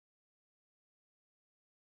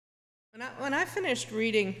When I finished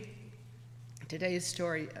reading today's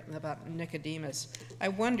story about Nicodemus, I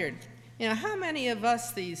wondered, how many of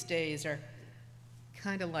us these days are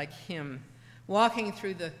kind of like him, walking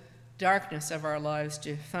through the darkness of our lives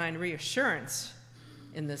to find reassurance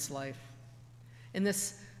in this life. In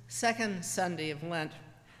this second Sunday of Lent,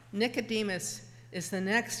 Nicodemus is the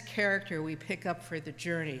next character we pick up for the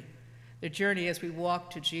journey as we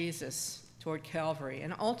walk to Jesus toward Calvary,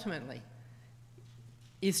 and ultimately,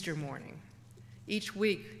 Easter morning. Each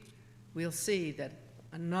week, we'll see that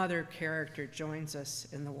another character joins us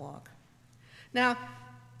in the walk. Now,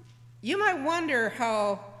 you might wonder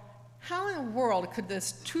how in the world could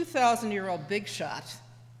this 2,000-year-old big shot,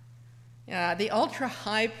 the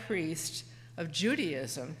ultra-high priest of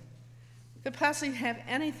Judaism, could possibly have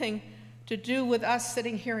anything to do with us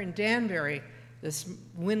sitting here in Danbury this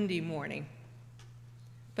windy morning.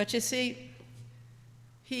 But you see,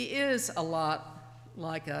 he is a lot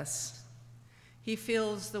like us. He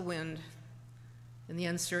feels the wind and the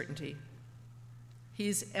uncertainty.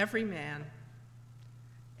 He's every man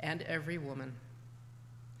and every woman.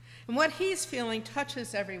 And what he's feeling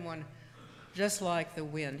touches everyone just like the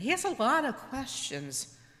wind. He has a lot of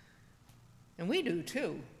questions, and we do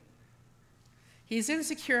too. He's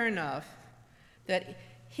insecure enough that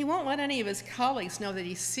he won't let any of his colleagues know that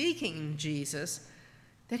he's seeking Jesus,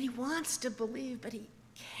 that he wants to believe, but he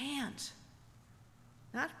can't.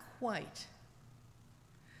 Not quite.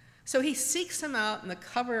 So he seeks him out in the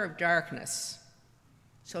cover of darkness,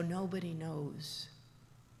 so nobody knows.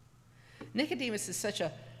 Nicodemus is such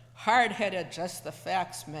a hard-headed, just the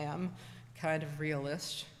facts, ma'am, kind of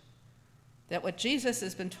realist, that what Jesus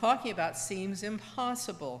has been talking about seems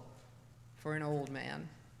impossible for an old man.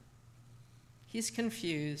 He's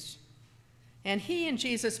confused, and he and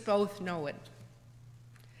Jesus both know it.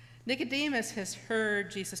 Nicodemus has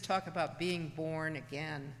heard Jesus talk about being born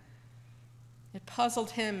again. It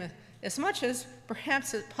puzzled him as much as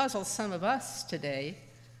perhaps it puzzles some of us today.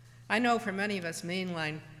 I know for many of us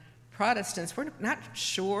mainline Protestants, we're not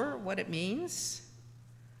sure what it means.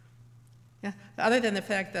 Other than the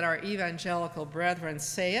fact that our evangelical brethren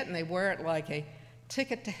say it, and they wear it like a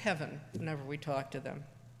ticket to heaven whenever we talk to them.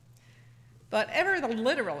 But ever the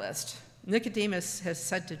literalist, Nicodemus has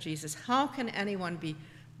said to Jesus, how can anyone be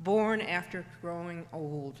born after growing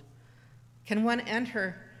old? Can one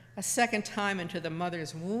enter a second time into the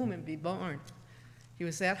mother's womb and be born? He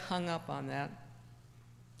was that hung up on that.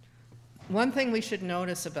 One thing we should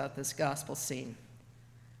notice about this gospel scene,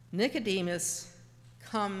 Nicodemus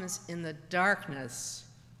comes in the darkness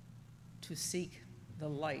to seek the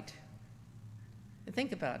light. And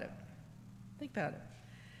think about it. Think about it.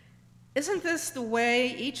 Isn't this the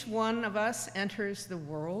way each one of us enters the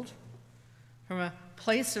world? From a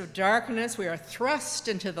place of darkness, we are thrust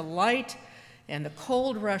into the light and the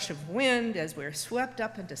cold rush of wind as we're swept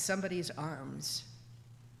up into somebody's arms.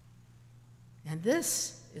 And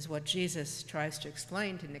this is what Jesus tries to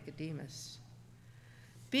explain to Nicodemus.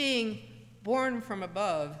 Being born from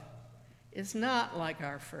above is not like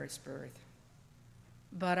our first birth,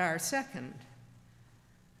 but our second.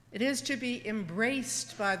 It is to be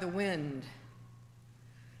embraced by the wind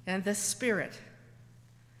and the Spirit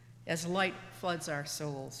as light floods our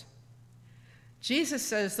souls. Jesus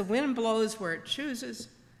says the wind blows where it chooses,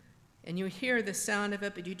 and you hear the sound of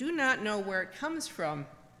it, but you do not know where it comes from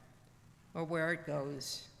or where it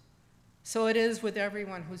goes. So it is with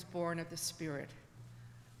everyone who's born of the Spirit.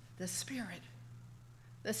 The Spirit.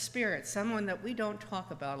 The Spirit, someone that we don't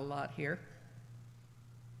talk about a lot here,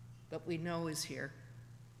 but we know is here.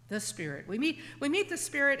 The Spirit. We meet the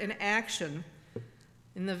Spirit in action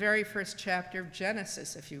in the very first chapter of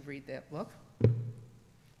Genesis, if you read that book.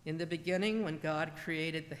 In the beginning, when God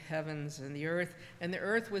created the heavens and the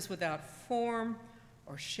earth was without form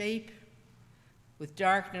or shape, with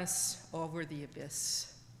darkness over the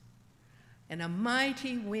abyss, and a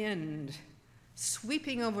mighty wind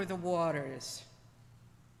sweeping over the waters.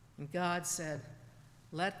 And God said,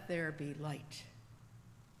 "Let there be light."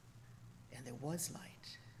 And there was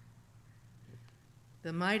light.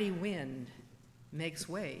 The mighty wind makes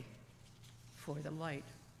way for the light.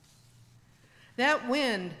 That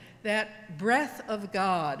wind, that breath of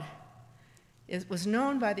God, was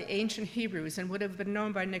known by the ancient Hebrews and would have been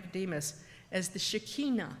known by Nicodemus as the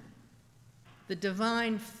Shekinah, the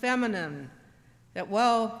divine feminine, that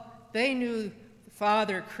while they knew the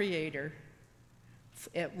Father Creator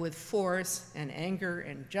with force and anger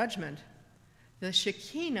and judgment, the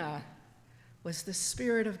Shekinah was the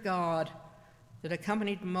Spirit of God that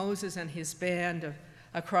accompanied Moses and his band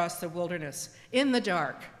across the wilderness in the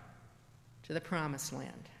dark to the promised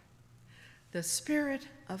land. The Spirit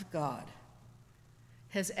of God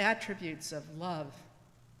has attributes of love,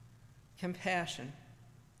 compassion,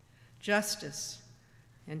 justice,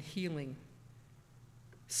 and healing.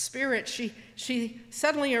 Spirit, she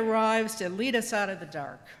suddenly arrives to lead us out of the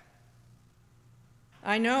dark.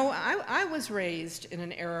 I know I was raised in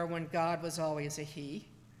an era when God was always a he.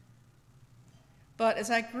 But as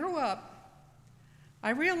I grew up,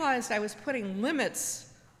 I realized I was putting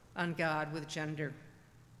limits on God with gender.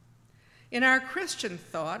 In our Christian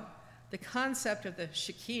thought, the concept of the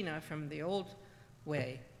Shekinah from the old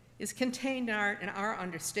way is contained in our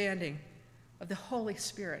understanding of the Holy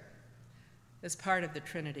Spirit as part of the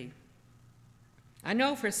Trinity. I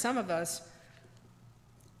know for some of us,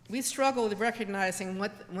 we struggle with recognizing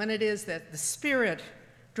when it is that the Spirit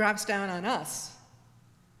drops down on us.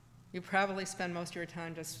 You probably spend most of your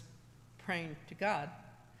time just praying to God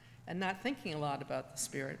and not thinking a lot about the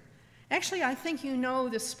Spirit. Actually, I think you know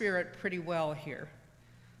the Spirit pretty well here,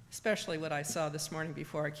 especially what I saw this morning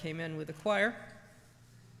before I came in with the choir.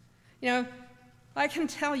 You know, I can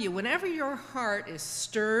tell you, whenever your heart is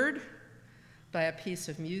stirred by a piece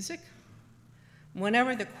of music,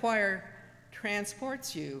 whenever the choir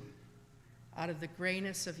transports you out of the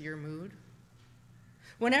grayness of your mood,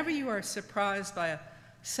 whenever you are surprised by a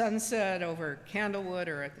sunset over Candlewood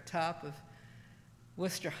or at the top of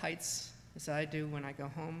Worcester Heights, as I do when I go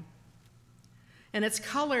home, and its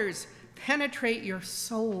colors penetrate your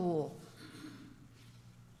soul,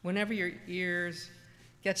 whenever your ears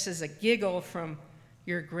gets as a giggle from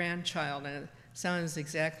your grandchild, and it sounds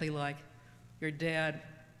exactly like your dad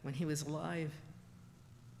when he was alive.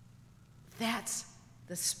 That's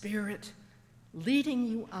the Spirit leading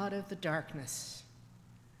you out of the darkness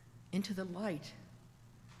into the light,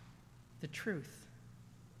 the truth.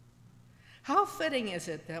 How fitting is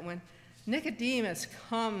it that when Nicodemus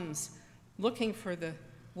comes looking for the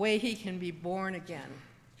way he can be born again,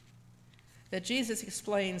 that Jesus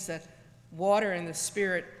explains that water and the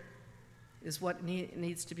Spirit is what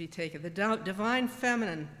needs to be taken. The divine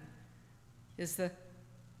feminine is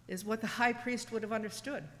what the high priest would have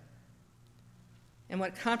understood, and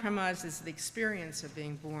what compromises the experience of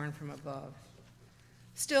being born from above.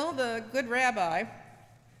 Still, the good rabbi,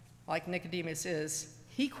 like Nicodemus is,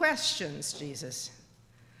 he questions Jesus.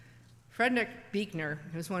 Frederick Buechner,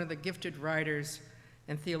 who's one of the gifted writers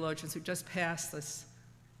and theologians who just passed this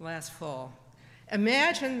last fall,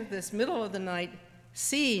 imagine this middle of the night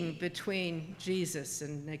scene between Jesus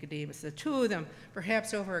and Nicodemus, the two of them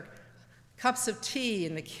perhaps over cups of tea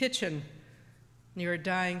in the kitchen near a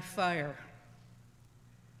dying fire.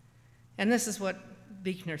 And this is what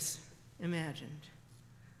Buechner imagined.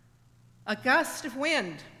 A gust of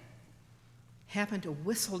wind happened to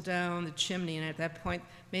whistle down the chimney, and at that point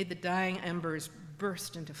made the dying embers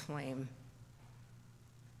burst into flame.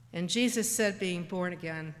 And Jesus said being born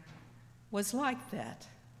again was like that.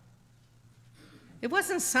 It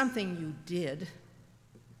wasn't something you did.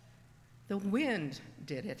 The wind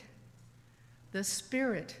did it. The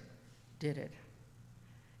Spirit did it.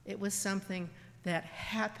 It was something that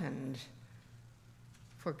happened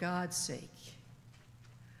for God's sake.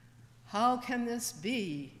 How can this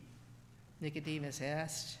be? Nicodemus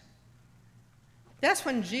asked. That's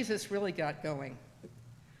when Jesus really got going.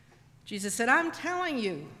 Jesus said, I'm telling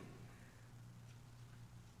you,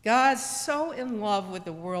 God's so in love with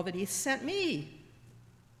the world that he sent me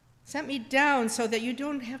down so that you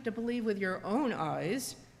don't have to believe with your own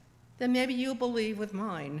eyes, then maybe you'll believe with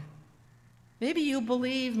mine. Maybe you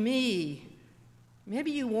believe me. Maybe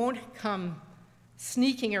you won't come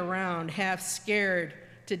sneaking around half scared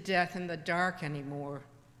to death in the dark anymore,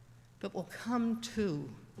 but will come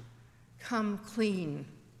clean,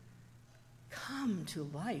 come to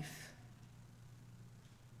life.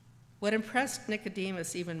 What impressed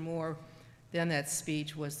Nicodemus even more than that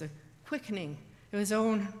speech was the quickening of his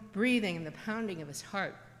own breathing and the pounding of his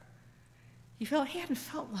heart. He hadn't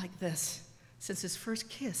felt like this since his first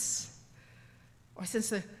kiss, or since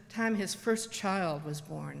the time his first child was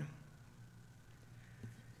born.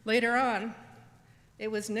 Later on,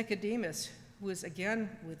 it was Nicodemus who was again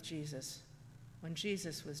with Jesus when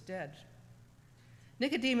Jesus was dead.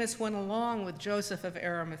 Nicodemus went along with Joseph of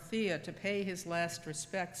Arimathea to pay his last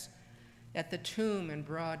respects at the tomb in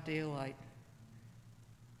broad daylight.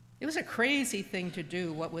 It was a crazy thing to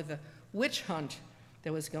do, what with the witch hunt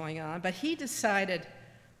that was going on, but he decided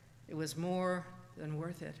it was more than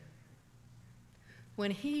worth it. When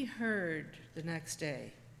he heard the next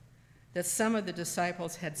day that some of the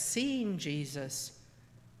disciples had seen Jesus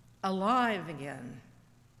alive again,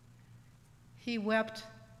 he wept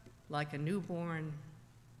like a newborn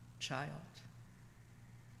child.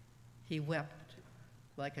 He wept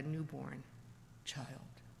like a newborn child.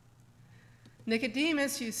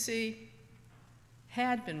 Nicodemus, you see,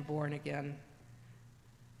 had been born again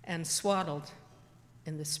and swaddled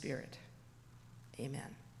in the Spirit.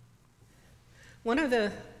 Amen. One of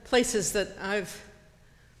the places that I've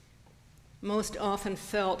most often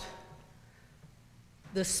felt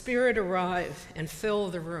the Spirit arrive and fill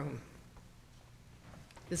the room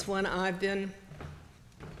is when I've been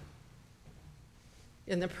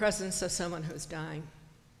in the presence of someone who's dying.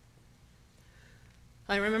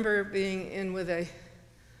 I remember being in with a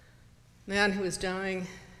man who was dying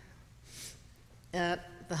at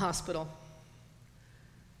the hospital.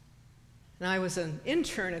 And I was an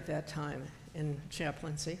intern at that time in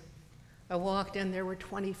chaplaincy. I walked in, there were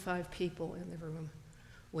 25 people in the room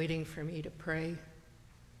waiting for me to pray.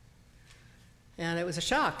 And it was a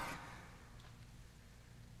shock.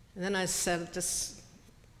 And then I said, just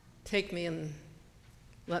take me and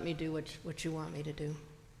let me do what you want me to do.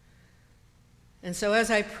 And so as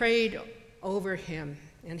I prayed over him,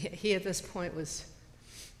 and he at this point was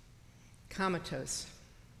comatose.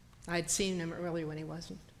 I'd seen him earlier when he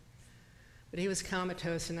wasn't. But he was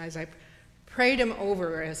comatose, and as I prayed him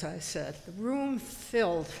over, as I said, the room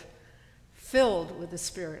filled with the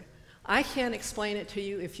Spirit. I can't explain it to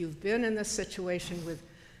you. If you've been in this situation with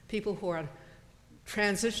people who are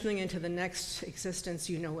transitioning into the next existence,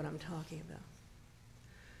 you know what I'm talking about.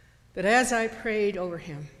 But as I prayed over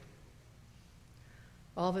him,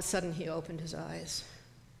 all of a sudden he opened his eyes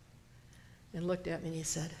and looked at me and he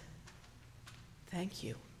said, "Thank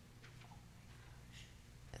you."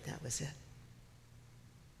 And that was it.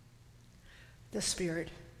 The Spirit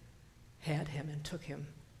had him and took him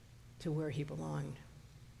to where he belonged.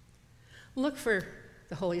 Look for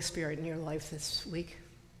the Holy Spirit in your life this week,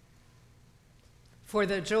 for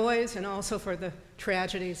the joys and also for the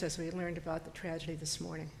tragedies, as we learned about the tragedy this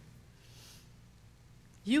morning.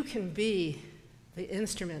 You can be the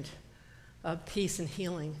instrument of peace and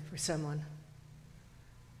healing for someone.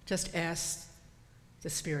 Just ask the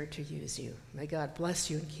Spirit to use you. May God bless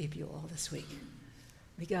you and keep you all this week.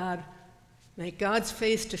 May God's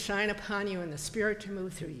face to shine upon you and the Spirit to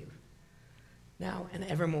move through you, now and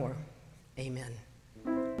evermore.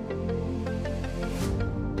 Amen.